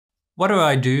What do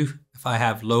I do if I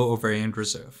have low ovarian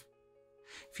reserve?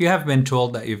 If you have been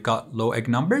told that you've got low egg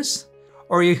numbers,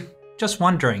 or you're just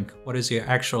wondering what is your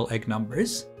actual egg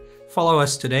numbers, follow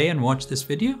us today and watch this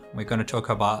video. We're going to talk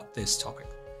about this topic.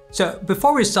 So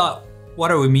before we start, what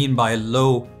do we mean by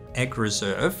low egg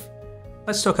reserve?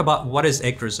 Let's talk about what is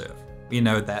egg reserve. We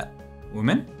know that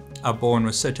women are born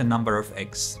with a certain number of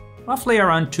eggs, roughly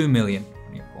around 2 million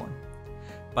when you're born.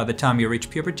 By the time you reach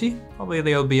puberty, probably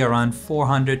they'll be around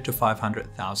 400 to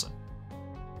 500,000.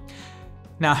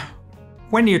 Now,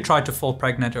 when you try to fall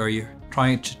pregnant or you're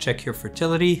trying to check your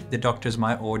fertility, the doctors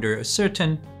might order a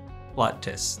certain blood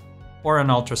test or an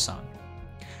ultrasound.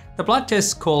 The blood test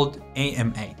is called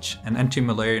AMH, an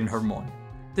anti-Mullerian hormone.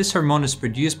 This hormone is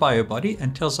produced by your body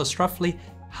and tells us roughly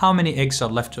how many eggs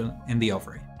are left in the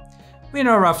ovary. We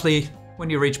know roughly when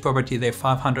you reach puberty, they're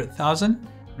 500,000.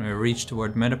 When we reach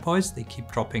toward menopause, they keep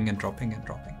dropping and dropping and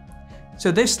dropping.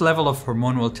 So this level of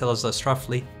hormone will tell us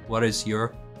roughly what is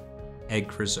your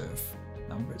egg reserve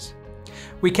numbers.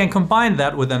 We can combine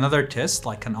that with another test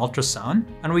like an ultrasound,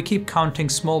 and we keep counting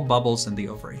small bubbles in the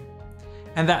ovary.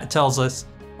 And that tells us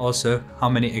also how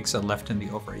many eggs are left in the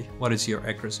ovary. What is your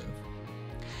egg reserve?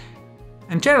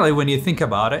 And generally, when you think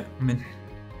about it, I mean,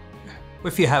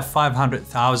 if you have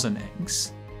 500,000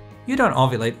 eggs, you don't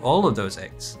ovulate all of those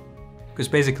eggs, because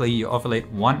basically you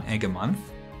ovulate 1 egg a month.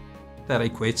 That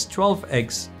equates 12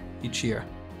 eggs each year.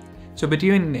 So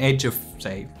between the age of,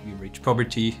 say, you reach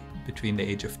puberty between the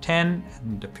age of 10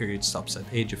 and the period stops at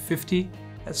the age of 50,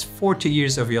 that's 40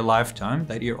 years of your lifetime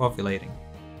that you're ovulating.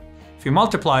 If you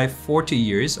multiply 40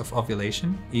 years of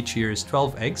ovulation, each year is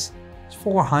 12 eggs, it's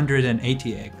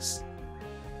 480 eggs.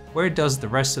 Where does the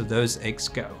rest of those eggs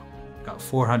go? Got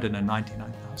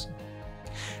 499,000.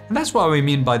 And that's what we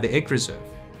mean by the egg reserve.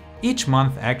 Each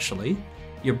month, actually,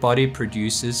 your body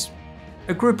produces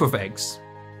a group of eggs.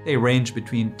 They range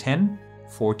between 10,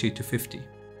 40 to 50.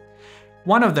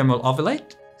 One of them will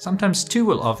ovulate, sometimes 2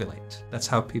 will ovulate. That's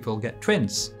how people get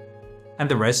twins. And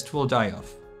the rest will die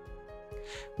off.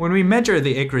 When we measure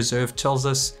the egg reserve, tells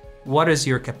us what is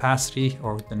your capacity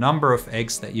or the number of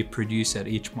eggs that you produce at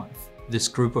each month. This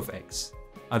group of eggs.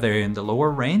 Are they in the lower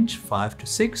range, 5 to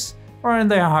 6, or in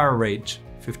the higher range,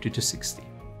 50 to 60?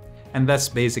 And that's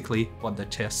basically what the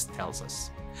test tells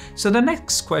us. So the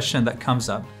next question that comes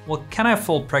up, well, can I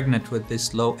fall pregnant with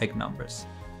these low egg numbers?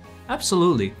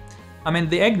 Absolutely. I mean,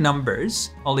 the egg numbers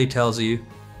only tells you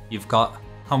you've got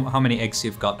how many eggs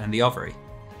you've got in the ovary.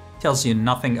 It tells you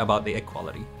nothing about the egg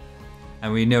quality.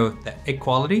 And we know that egg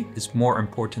quality is more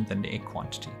important than the egg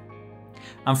quantity.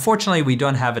 Unfortunately, we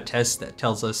don't have a test that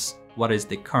tells us what is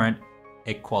the current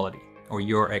egg quality or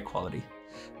your egg quality.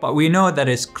 But we know that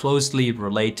it's closely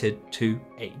related to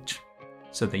age.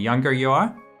 So the younger you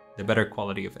are, the better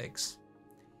quality of eggs,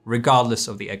 regardless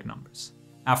of the egg numbers.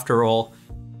 After all,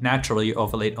 naturally you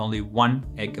ovulate only 1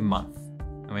 egg a month.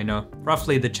 And we know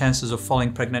roughly the chances of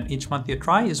falling pregnant each month you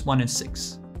try is 1 in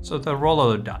 6. So it's a roll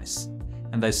of the dice.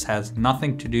 And this has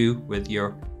nothing to do with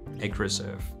your egg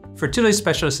reserve. Fertility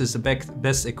Specialist is the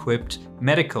best equipped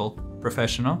medical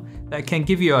professional that can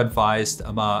give you advice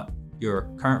about your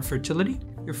current fertility,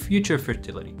 your future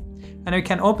fertility. And we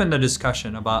can open the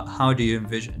discussion about how do you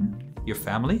envision your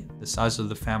family, the size of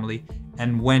the family,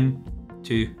 and when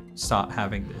to start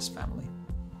having this family.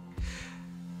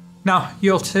 Now,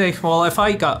 you'll say, well, if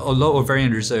I got a low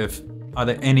ovarian reserve, are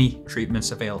there any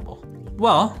treatments available?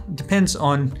 Well, it depends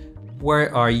on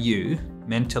where are you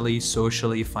mentally,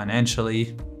 socially,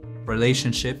 financially,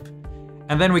 relationship,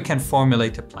 and then we can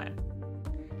formulate a plan.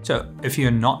 So if you're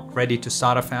not ready to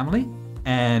start a family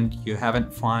and you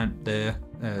haven't found the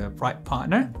right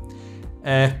partner,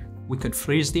 we could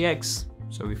freeze the eggs.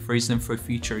 So we freeze them for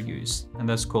future use, and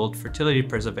that's called fertility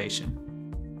preservation.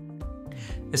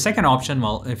 The second option,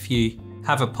 well, if you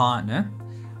have a partner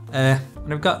and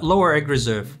you've got lower egg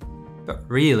reserve, but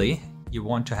really you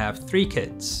want to have 3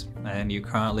 kids and you're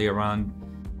currently around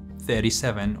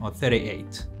 37 or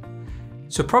 38.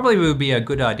 So probably it would be a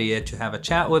good idea to have a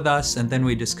chat with us, and then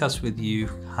we discuss with you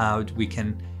how we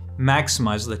can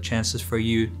maximize the chances for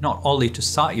you not only to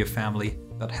start your family,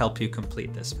 but help you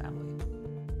complete this family.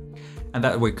 And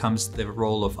that way comes the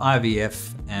role of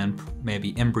IVF and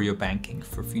maybe embryo banking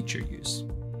for future use.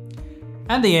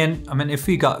 At the end, I mean, if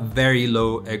we got very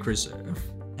low egg reserve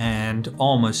and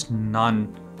almost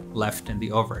none left in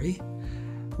the ovary,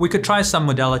 we could try some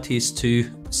modalities to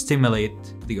stimulate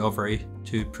the ovary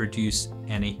to produce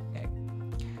any egg.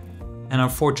 And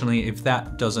unfortunately, if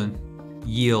that doesn't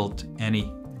yield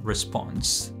any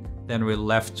response, then we're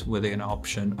left with an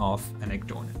option of an egg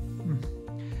donor.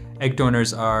 Egg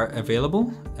donors are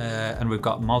available, and we've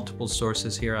got multiple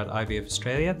sources here at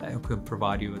IVFAustralia that could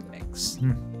provide you with eggs.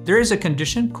 There is a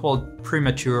condition called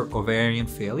premature ovarian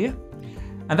failure,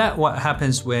 and that's what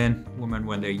happens when women,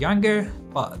 when they're younger,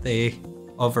 but the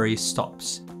ovary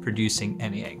stops producing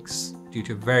any eggs due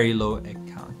to very low egg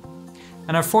count.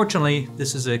 And unfortunately,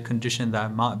 this is a condition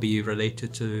that might be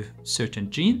related to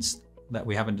certain genes that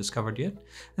we haven't discovered yet,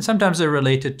 and sometimes they're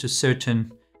related to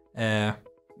certain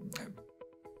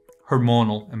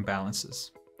hormonal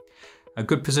imbalances. A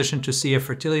good position to see a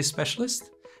fertility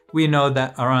specialist. We know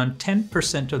that around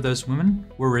 10% of those women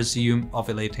will resume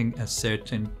ovulating at a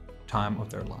certain time of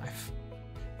their life.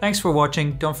 Thanks for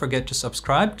watching. Don't forget to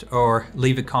subscribe or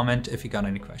leave a comment if you got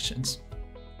any questions.